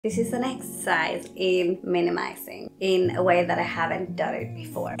This is an exercise in minimizing in a way that I haven't done it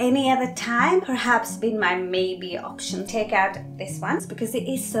before. Any other time, perhaps been my maybe option. Take out this one because it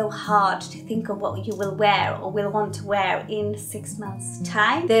is so hard to think of what you will wear or will want to wear in 6 months'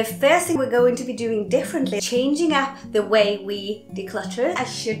 time. The first thing we're going to be doing differently, changing up the way we declutter. I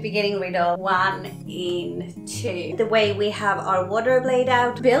should be getting rid of 1 in 2. The way we have our wardrobe laid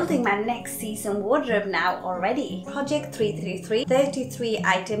out, building my next season wardrobe now already. Project 333, 33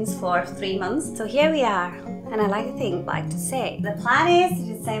 items for 3 months. So here we are, and I like to say the plan is to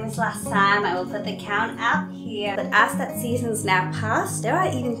do the same as last time. I will put the count up here, but as that season's now passed, there are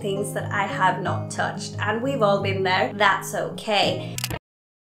even things that I have not touched, and we've all been there. That's okay.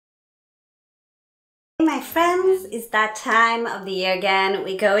 My friends, it's that time of the year again.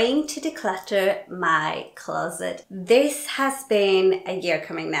 We're going to declutter my closet. This has been a year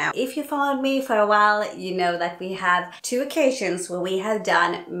coming now. If you followed me for a while, you know that we have 2 occasions where we have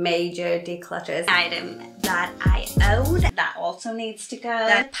done major declutters. Item that I own that also needs to go.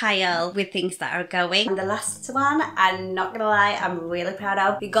 That pile with things that are going. And the last one, I'm not gonna lie, I'm really proud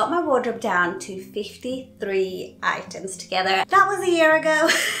of. We got my wardrobe down to 53 items together. That was a year ago.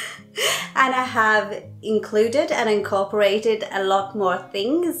 And I have included and incorporated a lot more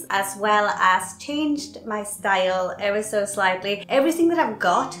things, as well as changed my style ever so slightly. Everything that I've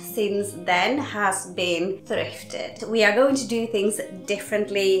got since then has been thrifted. We are going to do things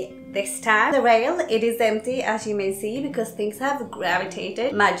differently this time. The rail, it is empty, as you may see, because things have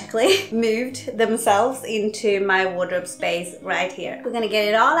gravitated, magically moved themselves into my wardrobe space right here. We're gonna get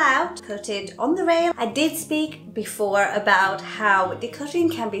it all out, put it on the rail. I did speak before about how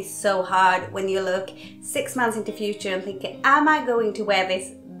decluttering can be so hard when you look 6 months into the future and think, am I going to wear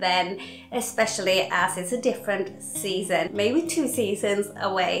this then, especially as it's a different season, maybe 2 seasons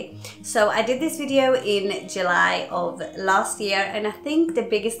away. So I did this video in July of last year, and I think the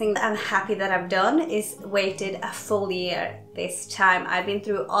biggest thing that I'm happy that I've done is waited a full year this time. I've been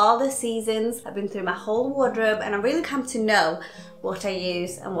through all the seasons, I've been through my whole wardrobe, and I've really come to know what I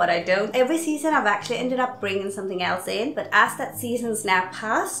use and what I don't. Every season I've actually ended up bringing something else in, but as that season's now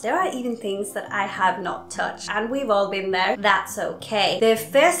passed, there are even things that I have not touched, and we've all been there. That's okay. The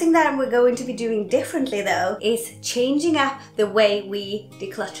first thing that we're going to be doing differently though is changing up the way we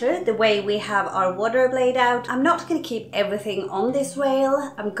declutter, the way we have our wardrobe laid out. I'm not going to keep everything on this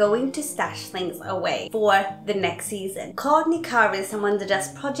rail. I'm going to stash things away for the next season. Courtney Carver is someone that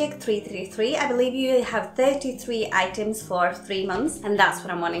does Project 333. I believe you have 33 items for 3 months, and that's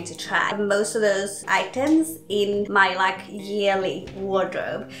what I'm wanting to try. Most of those items in my yearly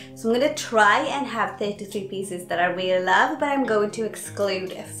wardrobe. So I'm gonna try and have 33 pieces that I really love, but I'm going to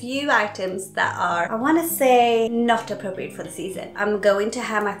exclude a few items that are, I wanna say, not appropriate for the season. I'm going to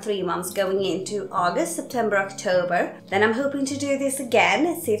have my 3 months going into August, September, October. Then I'm hoping to do this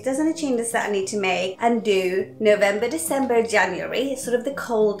again, see if there's any changes that I need to make, and do November, December, January, sort of the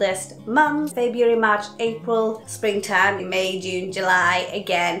coldest months, February, March, April, springtime, May, June, July,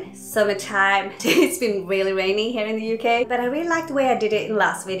 again, summertime. It's been really rainy here in the UK, but I really like the way I did it in the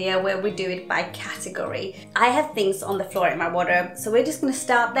last video where we do it by category. I have things on the floor in my wardrobe, so we're just gonna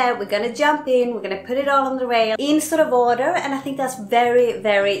start there. We're gonna jump in, we're gonna put it all on the rail in sort of order, and I think that's very,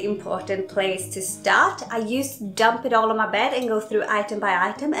 very important place to start. I used to dump it all on my bed and go through item by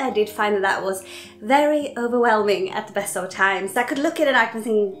item, and I did find that that was very overwhelming at the best of times. I could look at an item and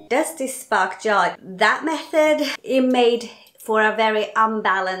think, does this spark joy? That method, it made for a very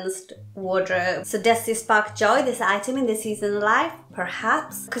unbalanced wardrobe. So does this spark joy, this item in this season of life?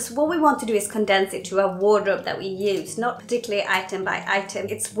 Perhaps. Because what we want to do is condense it to a wardrobe that we use, not particularly item by item.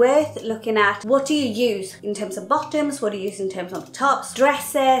 It's worth looking at what do you use in terms of bottoms, what do you use in terms of tops,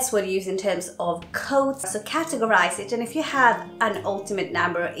 dresses, what do you use in terms of coats. So categorize it, and if you have an ultimate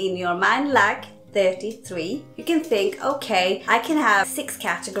number in your mind, like 33, you can think, okay, I can have 6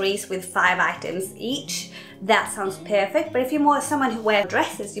 categories with 5 items each. That sounds perfect. But if you're more someone who wears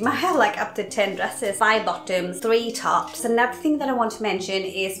dresses, you might have up to 10 dresses, 5 bottoms, 3 tops. Another thing that I want to mention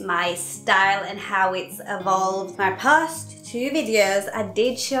is my style and how it's evolved. My past 2 videos, I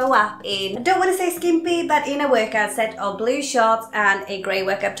did show up in, I don't want to say skimpy, but in a workout set of blue shorts and a grey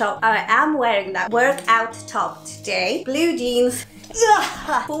workout top. I am wearing that workout top today. Blue jeans,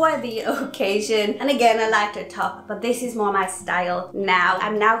 for the occasion, and again a lighter top, but this is more my style now.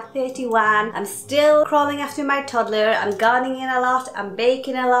 I'm now 31, I'm still crawling after my toddler, I'm gardening a lot, I'm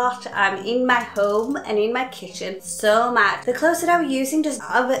baking a lot, I'm in my home and in my kitchen so much. The clothes that I'm using just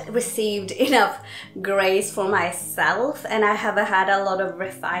have received enough grace for myself, and I have had a lot of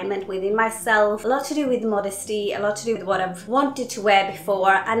refinement within myself, a lot to do with modesty, a lot to do with what I've wanted to wear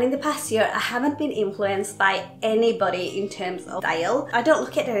before, and in the past year I haven't been influenced by anybody in terms of style. I don't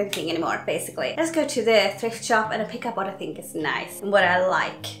not look at anything anymore, basically. I just go to the thrift shop and I pick up what I think is nice and what I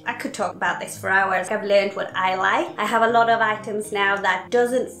like. I could talk about this for hours. I've learned what I like. I have a lot of items now that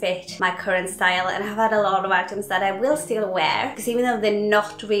doesn't fit my current style, and I've had a lot of items that I will still wear, because even though they're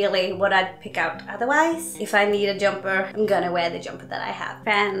not really what I'd pick out otherwise, if I need a jumper, I'm gonna wear the jumper that I have.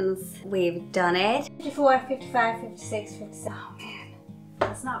 Friends, we've done it. 54, 55, 56, 57. Oh man,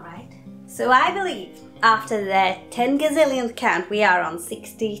 that's not right. So I believe after the 10 gazillionth count, we are on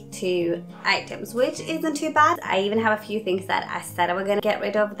 62 items, which isn't too bad. I even have a few things that I said I was going to get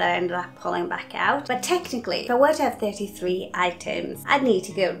rid of that I ended up pulling back out. But technically, if I were to have 33 items, I'd need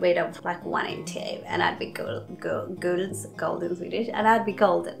to get rid of like 1 and 2, and I'd be golden Swedish, and I'd be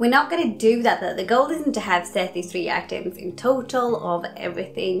golden. We're not going to do that though. The goal isn't to have 33 items in total of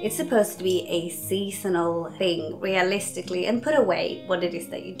everything. It's supposed to be a seasonal thing, realistically, and put away what it is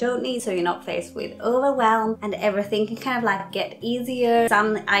that you don't need, so you're not faced with overwhelm, and everything can kind of like get easier.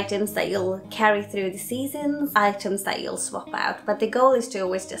 Some items that you'll carry through the seasons, items that you'll swap out, but the goal is to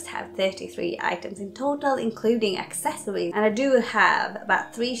always just have 33 items in total, including accessories. And I do have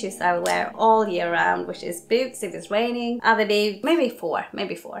about 3 shoes that I will wear all year round, which is boots if it's raining, other boots, maybe four,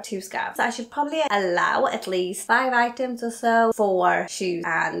 2 scarves. So I should probably allow at least 5 items or so, 4 shoes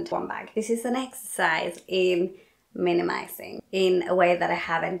and 1 bag. This is an exercise in minimizing in a way that I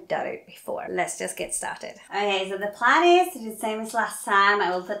haven't done it before. Let's just get started. Okay, so the plan is to do the same as last time.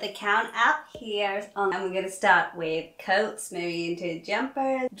 I will put the count up here, and we're going to start with coats, moving into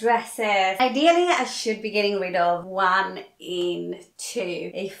jumpers, dresses. Ideally, I should be getting rid of 1 in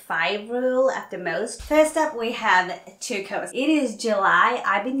 2, a 5 rule at the most. First up, we have 2 coats. It is July.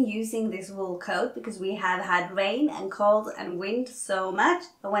 I've been using this wool coat because we have had rain and cold and wind so much,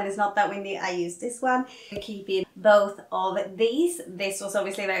 but when it's not that windy, I use this one. I keep it both of these. This was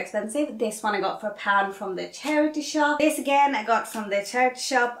obviously very expensive. This one I got for £1 from the charity shop. This again I got from the charity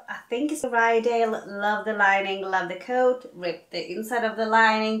shop. I think it's Rydale. Love the lining, love the coat, ripped the inside of the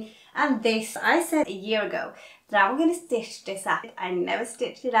lining. And this, I said a year ago that I'm going to stitch this up. I never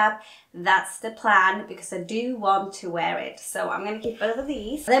stitched it up. That's the plan because I do want to wear it. So I'm going to keep both of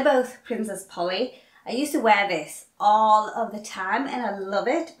these. They're both Princess Polly. I used to wear this all of the time and I love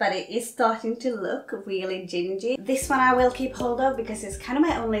it, but it is starting to look really gingy. This one I will keep hold of because it's kind of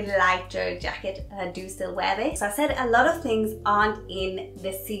my only lighter jacket and I do still wear this. So I said a lot of things aren't in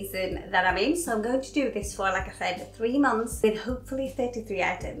the season that I'm in, so I'm going to do this for, like I said, 3 months with hopefully 33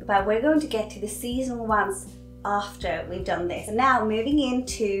 items. But we're going to get to the seasonal ones after we've done this. So now moving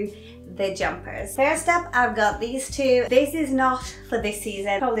into the jumpers. First up, I've got these 2. This is not for this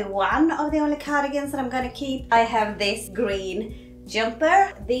season. Probably one of the only cardigans that I'm going to keep. I have this green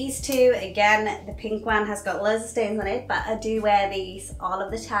jumper. These 2, again, the pink one has got loads of stains on it, but I do wear these all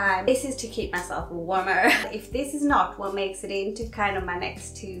of the time. This is to keep myself warmer. If this is not what makes it into kind of my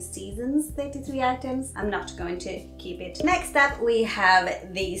next 2 seasons, 33 items, I'm not going to keep it. Next up, we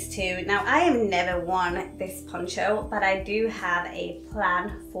have these 2. Now, I have never worn this poncho, but I do have a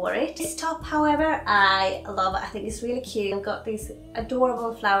plan for it. This top, however, I love. I think it's really cute. I've got these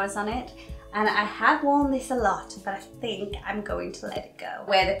adorable flowers on it. And I have worn this a lot, but I think I'm going to let it go.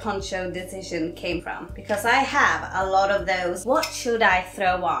 Where the poncho decision came from. Because I have a lot of those, what should I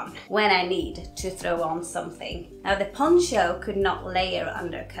throw on when I need to throw on something? Now the poncho could not layer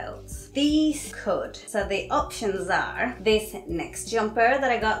undercoats. These could. So the options are this next jumper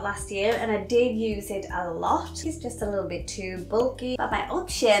that I got last year, and I did use it a lot. It's just a little bit too bulky. But my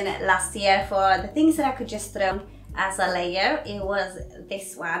option last year for the things that I could just throw as a layer, it was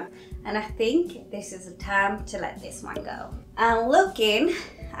this one. And I think this is the time to let this one go. And looking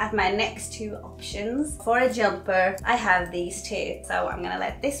at my next 2 options for a jumper, I have these 2. So I'm gonna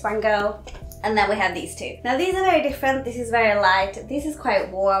let this one go. And then we have these 2. Now these are very different. This is very light. This is quite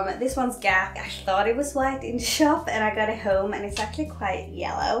warm. This one's Gap. I thought it was white in the shop and I got it home and it's actually quite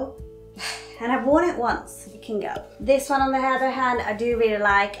yellow. And I've worn it once. It can go. This one on the other hand, I do really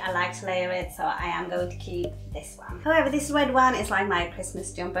like. I like to layer it, so I am going to keep this one. However, this red one is like my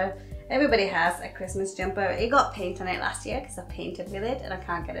Christmas jumper. Everybody has a Christmas jumper. It got paint on it last year because I painted with it and I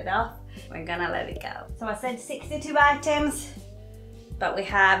can't get it off. We're gonna let it go. So I said 62 items, but we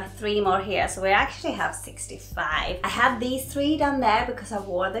have 3 more here. So we actually have 65. I have these 3 down there because I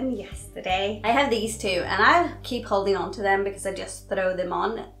wore them yesterday. I have these 2 and I keep holding on to them because I just throw them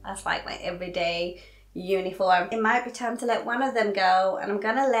on as like my everyday uniform. It might be time to let one of them go and I'm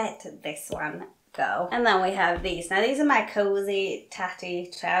gonna let this one go. And then we have these. Now these are my cozy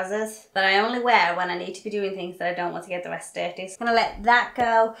tatty trousers that I only wear when I need to be doing things that I don't want to get the rest dirty. So I'm gonna let that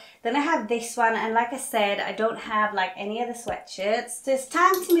go. Then I have this one, and like I said, I don't have like any other sweatshirts. So it's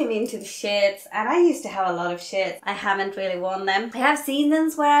time to move into the shirts, and I used to have a lot of shirts. I haven't really worn them. I have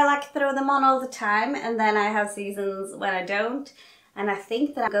seasons where I like throw them on all the time, and then I have seasons when I don't. And I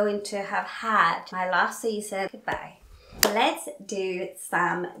think that I'm going to have had my last season. Goodbye. Let's do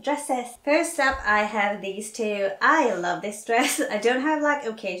some dresses. First up, I have these two. I love this dress. I don't have like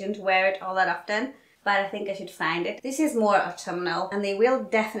occasion to wear it all that often, but I think I should find it. This is more autumnal, and they will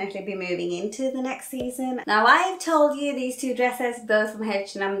definitely be moving into the next season. Now I've told you these two dresses, both from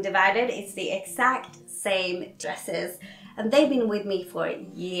H&M Divided, it's the exact same dresses. And they've been with me for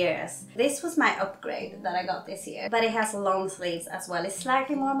years. This was my upgrade that I got this year, but it has long sleeves as well. It's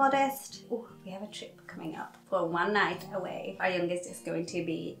slightly more modest. Oh, we have a trip coming up for one night away. Our youngest is going to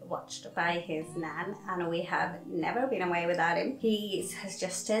be watched by his nan, and we have never been away without him. He has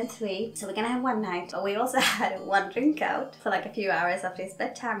just turned 3, so we're gonna have one night. But we also had one drink out for like a few hours after his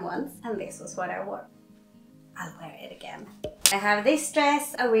bedtime once, and this was what I wore. I'll wear it again. I have this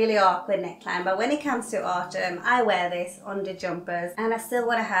dress, a really awkward neckline, but when it comes to autumn, I wear this under jumpers, and I still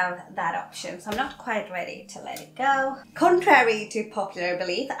want to have that option, so I'm not quite ready to let it go. Contrary to popular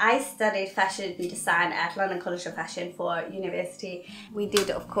belief, I studied fashion design at London College of Fashion for university. We did,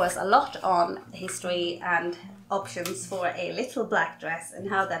 of course, a lot on history and options for a little black dress and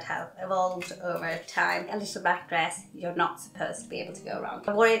how that has evolved over time. A little black dress you're not supposed to be able to go wrong.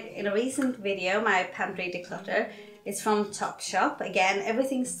 I wore it in a recent video, my pantry declutter. It's from Topshop. Again,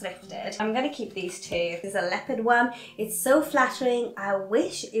 everything's thrifted. I'm gonna keep these two. This is a leopard one. It's so flattering. I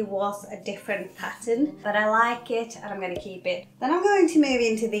wish it was a different pattern, but I like it and I'm gonna keep it. Then I'm going to move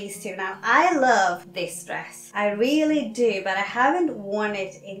into these two now. I love this dress. I really do, but I haven't worn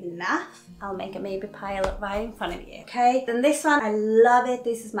it enough. I'll make a maybe pile right in front of you, okay? Then this one, I love it.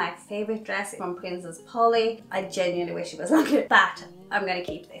 This is my favorite dress from Princess Polly. I genuinely wish it was longer, but I'm gonna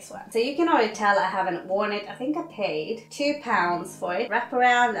keep this one. So you can already tell I haven't worn it. I think I paid £2 for it. Wrap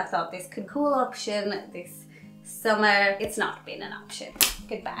around, I thought this could be a cool option this summer. It's not been an option.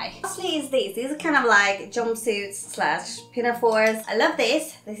 Goodbye. Lastly is these. These are kind of like jumpsuits slash pinafores. I love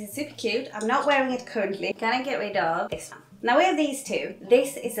this. This is super cute. I'm not wearing it currently. Gonna get rid of this one. Now we have these two.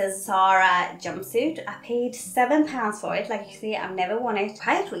 This is a Zara jumpsuit. I paid £7 for it. Like you see, I've never worn it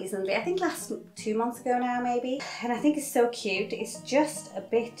quite recently. I think last 2 months ago now maybe. And I think it's so cute. It's just a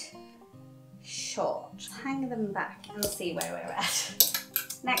bit short. Let's hang them back and see where we're at.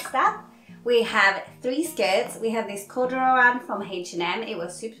 Next up, we have 3 skirts. We have this corduroy one from H&M. It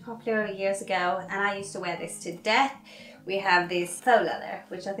was super popular years ago and I used to wear this to death. We have this faux leather,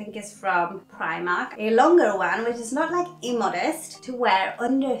 which I think is from Primark. A longer one, which is not like immodest, to wear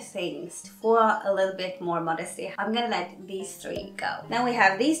under things for a little bit more modesty. I'm gonna let these 3 go. Then we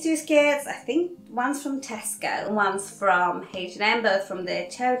have these 2 skirts. I think one's from Tesco, one's from H&M, both from the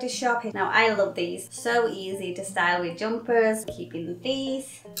charity shop. Now I love these. So easy to style with jumpers. Keeping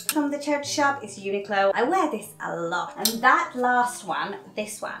these. From the charity shop is Uniqlo. I wear this a lot. And that last one,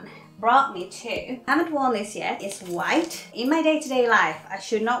 this one, brought me to. Haven't worn this yet. It's white. In my day-to-day life, I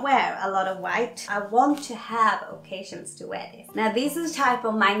should not wear a lot of white. I want to have occasions to wear this. Now, these are the type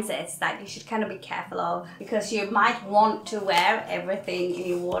of mindsets that you should kind of be careful of because you might want to wear everything in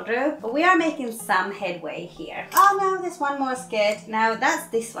your wardrobe. But we are making some headway here. Oh no, there's one more skirt. Now, that's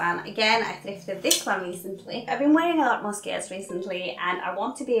this one. Again, I thrifted this one recently. I've been wearing a lot more skirts recently and I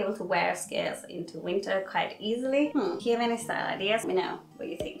want to be able to wear skirts into winter quite easily. Do you have any style ideas? Let me know what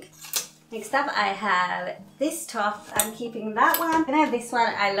you think. Next up, I have this top. I'm keeping that one. And I have this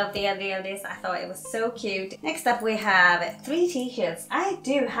one. I love the idea of this. I thought it was so cute. Next up, we have 3 t-shirts. I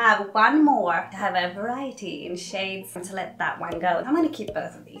do have one more to have a variety in shades and to let that one go. I'm going to keep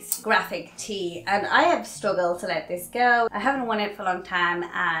both of these. Graphic tee. And I have struggled to let this go. I haven't worn it for a long time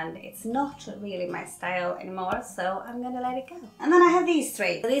and it's not really my style anymore. So I'm going to let it go. And then I have these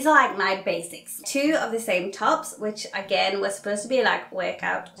 3. So these are like my basics. 2 of the same tops, which again was supposed to be like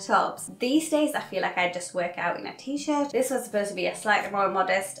workout tops. These days I feel like I just work out in a t-shirt. This was supposed to be a slightly more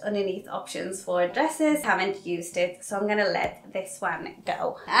modest underneath options for dresses. Haven't used it, so I'm gonna let this one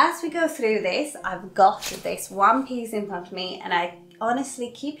go. As we go through this, I've got this one piece in front of me and I honestly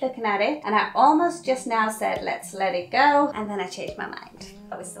keep looking at it and I almost just now said let's let it go and then I changed my mind.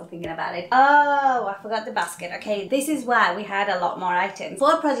 I was still thinking about it. Oh, I forgot the basket. Okay, this is why we had a lot more items.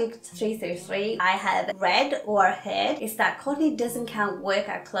 For project 333, I have read or heard is that Courtney doesn't count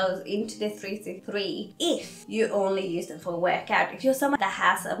workout clothes into the 333 if you only use them for workout. If you're someone that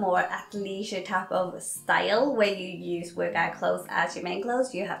has a more athleisure type of style where you use workout clothes as your main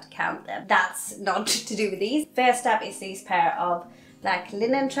clothes, you have to count them. That's not to do with these. First up is these pair of black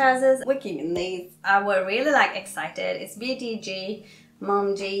linen trousers. We're keeping these. I were really like excited. It's BTG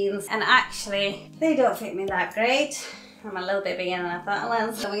mom jeans, and actually they don't fit me that great. I'm a little bit bigger than I thought I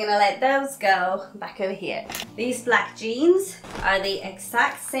was, so we're gonna let those go back over here. These black jeans are the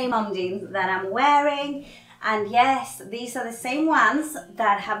exact same mom jeans that I'm wearing. And yes, these are the same ones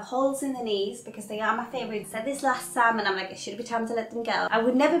that have holes in the knees because they are my favorite. I said this last time and I'm like, it should be time to let them go. I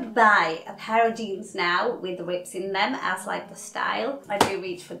would never buy a pair of jeans now with the rips in them as like the style. I do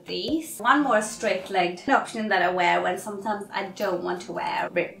reach for these. One more straight-legged option that I wear when sometimes I don't want to wear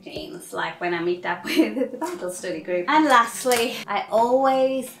ripped jeans, like when I meet up with the Bible study group. And lastly, I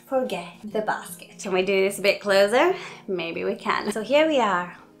always forget the basket. Can we do this a bit closer? Maybe we can. So here we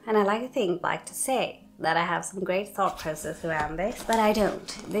are. And I like to say that I have some great thought process around this, but I don't.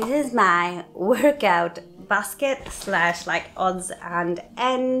 This is my workout basket slash like odds and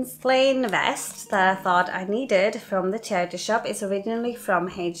ends plain vest that I thought I needed from the charity shop. It's originally from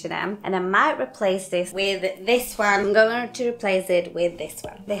H&M, and I might replace this with this one. I'm going to replace it with this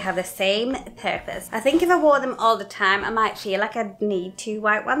one. They have the same purpose. I think if I wore them all the time, I might feel like I'd need two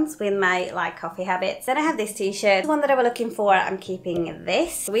white ones with my like coffee habits. Then I have this t-shirt, the one that I was looking for. I'm keeping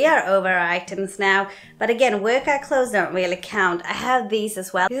this. We are over our items now, but again, workout clothes don't really count. I have these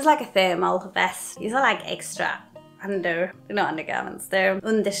as well. This is like a thermal vest. These are like extra they're not undergarments, they're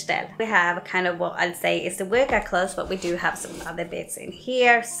underställ. We have kind of what I'd say is the workout clothes, but we do have some other bits in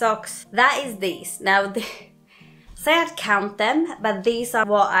here. Socks. That is these. Now, say I'd count them, but these are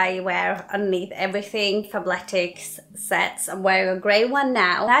what I wear underneath everything. Fabletics sets. I'm wearing a grey one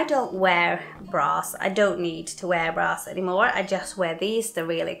now. I don't wear bras. I don't need to wear bras anymore. I just wear these. They're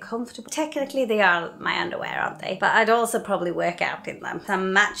really comfortable. Technically, they are my underwear, aren't they? But I'd also probably work out in them.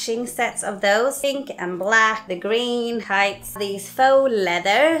 Some matching sets of those. Pink and black. The green tights. These faux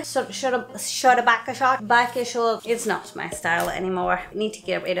leather. Biker shorts. It's not my style anymore. I need to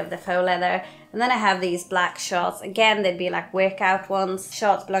get rid of the faux leather. And then I have these black shorts. Again, they'd be like workout ones.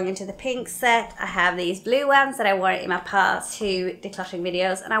 Shorts belonging to the pink set. I have these blue ones that I wore in my past two decluttering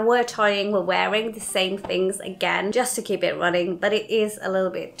videos. And I were toying with wearing the same things again, just to keep it running. But it is a little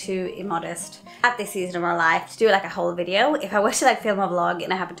bit too immodest at this season of my life to do like a whole video. If I were to like film a vlog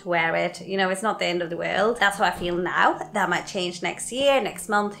and I happen to wear it, you know, it's not the end of the world. That's how I feel now. That might change next year, next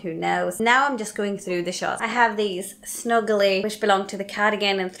month, who knows. Now I'm just going through the shorts. I have these snuggly, which belong to the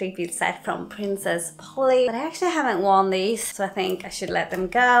cardigan and three-piece set from Princess Polly, but I actually haven't worn these, so I think I should let them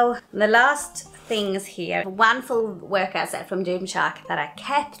go. And the last things here, one full workout set from Gymshark that I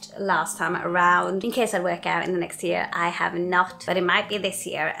kept last time around in case I work out in the next year. I have not, but it might be this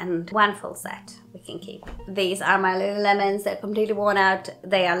year, and one full set we can keep. These are my Lululemons. They're completely worn out.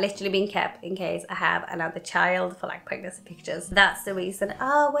 They are literally being kept in case I have another child for like pregnancy pictures. That's the reason.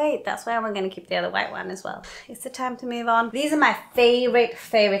 Oh wait, that's why I'm going to keep the other white one as well. It's the time to move on. These are my favorite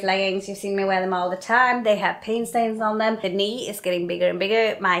leggings. You've seen me wear them all the time. They have paint stains on them. The knee is getting bigger and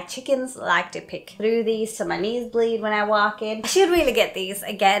bigger. My chickens like to pick through these, so my knees bleed when I walk in. I should really get these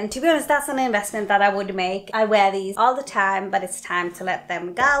again. To be honest, that's an investment that I would make. I wear these all the time, but it's time to let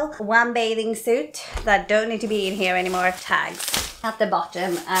them go. One bathing suit that don't need to be in here anymore. Tags at the bottom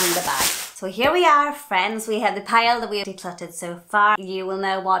and the back. So here we are, friends. We have the pile that we have decluttered so far. You will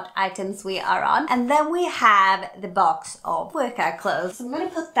know what items we are on. And then we have the box of workout clothes. So I'm going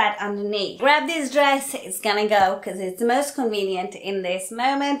to put that underneath. Grab this dress. It's going to go because it's the most convenient in this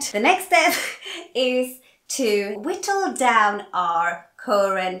moment. The next step is to whittle down our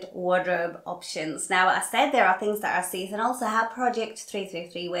current wardrobe options. Now, I said there are things that are seasonal, so how Project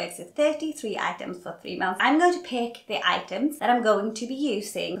 333 works is 33 items for 3 months. I'm going to pick the items that I'm going to be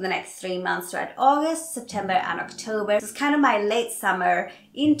using for the next 3 months throughout August, September and October. It's kind of my late summer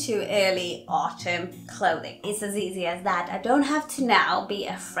into early autumn clothing. It's as easy as that. I don't have to now be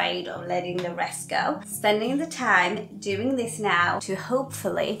afraid of letting the rest go. Spending the time doing this now to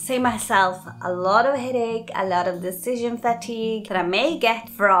hopefully save myself a lot of headache, a lot of decision fatigue that I may may get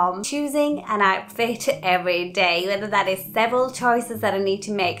from choosing an outfit every day, whether that is several choices that I need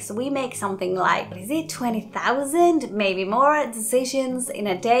to make. So we make something like, is it 20,000, maybe more decisions in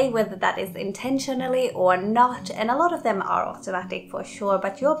a day, whether that is intentionally or not. And a lot of them are automatic for sure,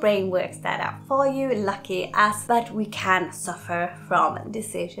 but your brain works that out for you. Lucky us, but we can suffer from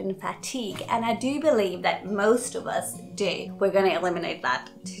decision fatigue. And I do believe that most of us do. We're going to eliminate that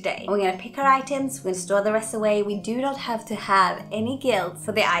today. We're going to pick our items, we're going to store the rest away. We do not have to have any guilt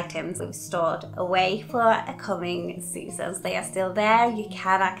for the items we've stored away for a coming seasons. They are still there, you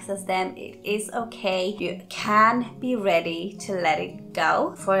can access them, it is okay. You can be ready to let it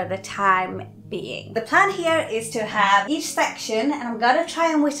go for the time being. The plan here is to have each section, and I'm gonna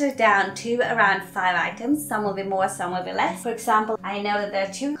try and whittle it down to around 5 items. Some will be more, some will be less. For example, I know that there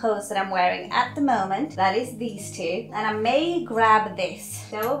are 2 clothes that I'm wearing at the moment. That is these 2, and I may grab this,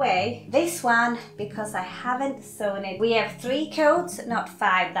 go away. This one, because I haven't sewn it. We have 3 coats, not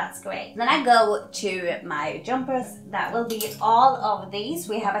 5, that's great. Then I go to my jumpers. That will be all of these.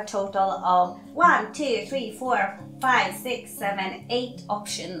 We have a total of 1, 2, 3, 4, 5, 6, 7, 8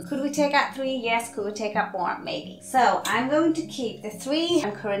 options. Could we take out 3? Yes. Could we take out more? Maybe. So I'm going to keep the 3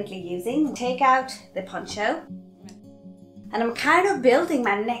 I'm currently using, take out the poncho, and I'm kind of building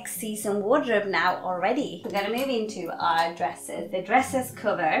my next season wardrobe now already. We're gonna move into our dresses. The dresses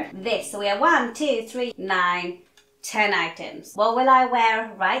cover this. So we have 1, 2, 3, 9, 10 items. What will I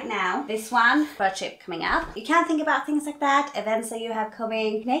wear right now? This one for a trip coming up. You can think about things like that, events that you have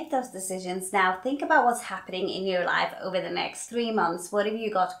coming. Make those decisions now. Think about what's happening in your life over the next 3 months. What have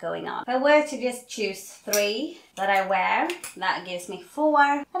you got going on? If I were to just choose 3 that I wear, that gives me 4.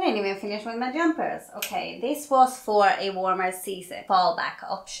 I didn't even finish with my jumpers. Okay, this was for a warmer season fallback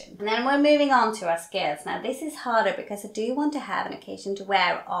option. And then we're moving on to our skirts. Now this is harder because I do want to have an occasion to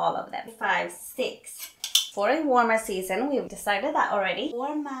wear all of them. 5, 6. For a warmer season, we've decided that already.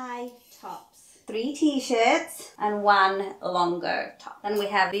 For my tops, 3 t-shirts and 1 longer top. Then we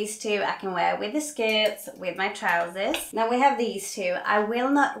have these 2 I can wear with the skirts, with my trousers. Then we have these 2. I will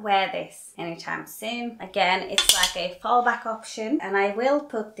not wear this anytime soon. Again, it's like a fallback option, and I will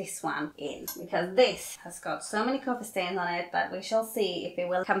put this one in because this has got so many coffee stains on it, but we shall see if it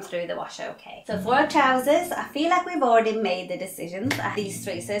will come through the wash okay. So for our trousers, I feel like we've already made the decisions. These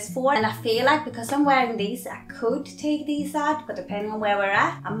 3, so it's 4, and I feel like because I'm wearing these, I could take these out, but depending on where we're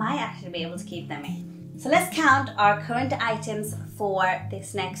at, I might actually be able to keep them in. So let's count our current items for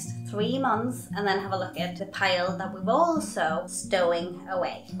this next 3 months and then have a look at the pile that we've also stowing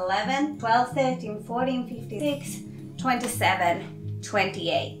away. 11, 12, 13, 14, 15, 16, 27,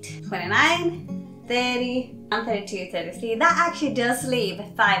 28, 29, 30, and 32, 33. That actually does leave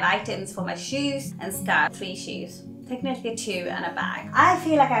 5 items for my shoes and scarf. 3 shoes. Technically 2 and a bag. I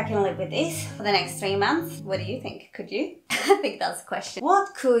feel like I can live with this for the next 3 months. What do you think? Could you? I think that's the question.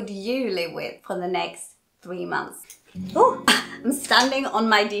 What could you live with for the next 3 months? Oh, I'm standing on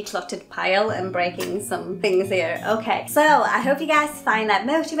my decluttered pile and breaking some things here. Okay, so I hope you guys find that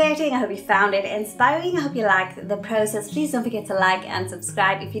motivating. I hope you found it inspiring. I hope you liked the process. Please don't forget to like and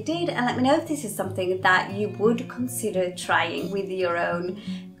subscribe if you did, and let me know if this is something that you would consider trying with your own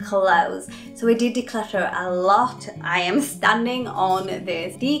clothes. So we did declutter a lot. I am standing on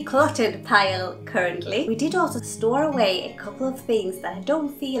this decluttered pile currently. We did also store away a couple of things that I don't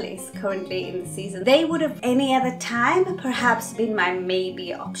feel is currently in the season. They would have any other time perhaps been my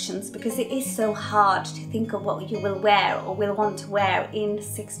maybe options, because it is so hard to think of what you will wear or will want to wear in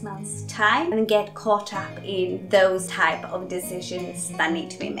 6 months time and get caught up in those type of decisions that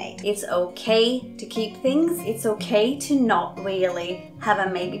need to be made. It's okay to keep things. It's okay to not really have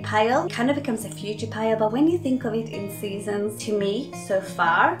a maybe pile. It kind of becomes a future pile, but when you think of it in seasons, to me so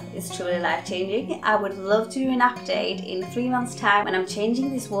far it's truly life-changing. I would love to do an update in 3 months time when I'm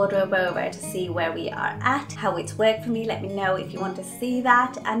changing this wardrobe over to see where we are at, how it's worked for me. Let me know if you want to see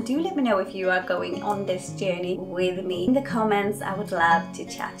that, and do let me know if you are going on this journey with me in the comments. I would love to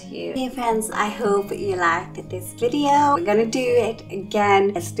chat to you. Hey friends, I hope you liked this video. We're gonna do it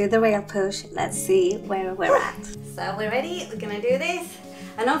again. Let's do the rail push. Let's see where we're at. So we're ready, we're gonna do this.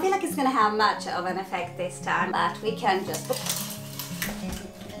 I don't feel like it's gonna have much of an effect this time, but we can just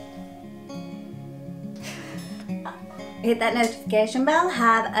hit that notification bell.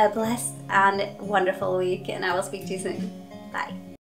 Have a blessed and wonderful week, and I will speak to you soon. Bye.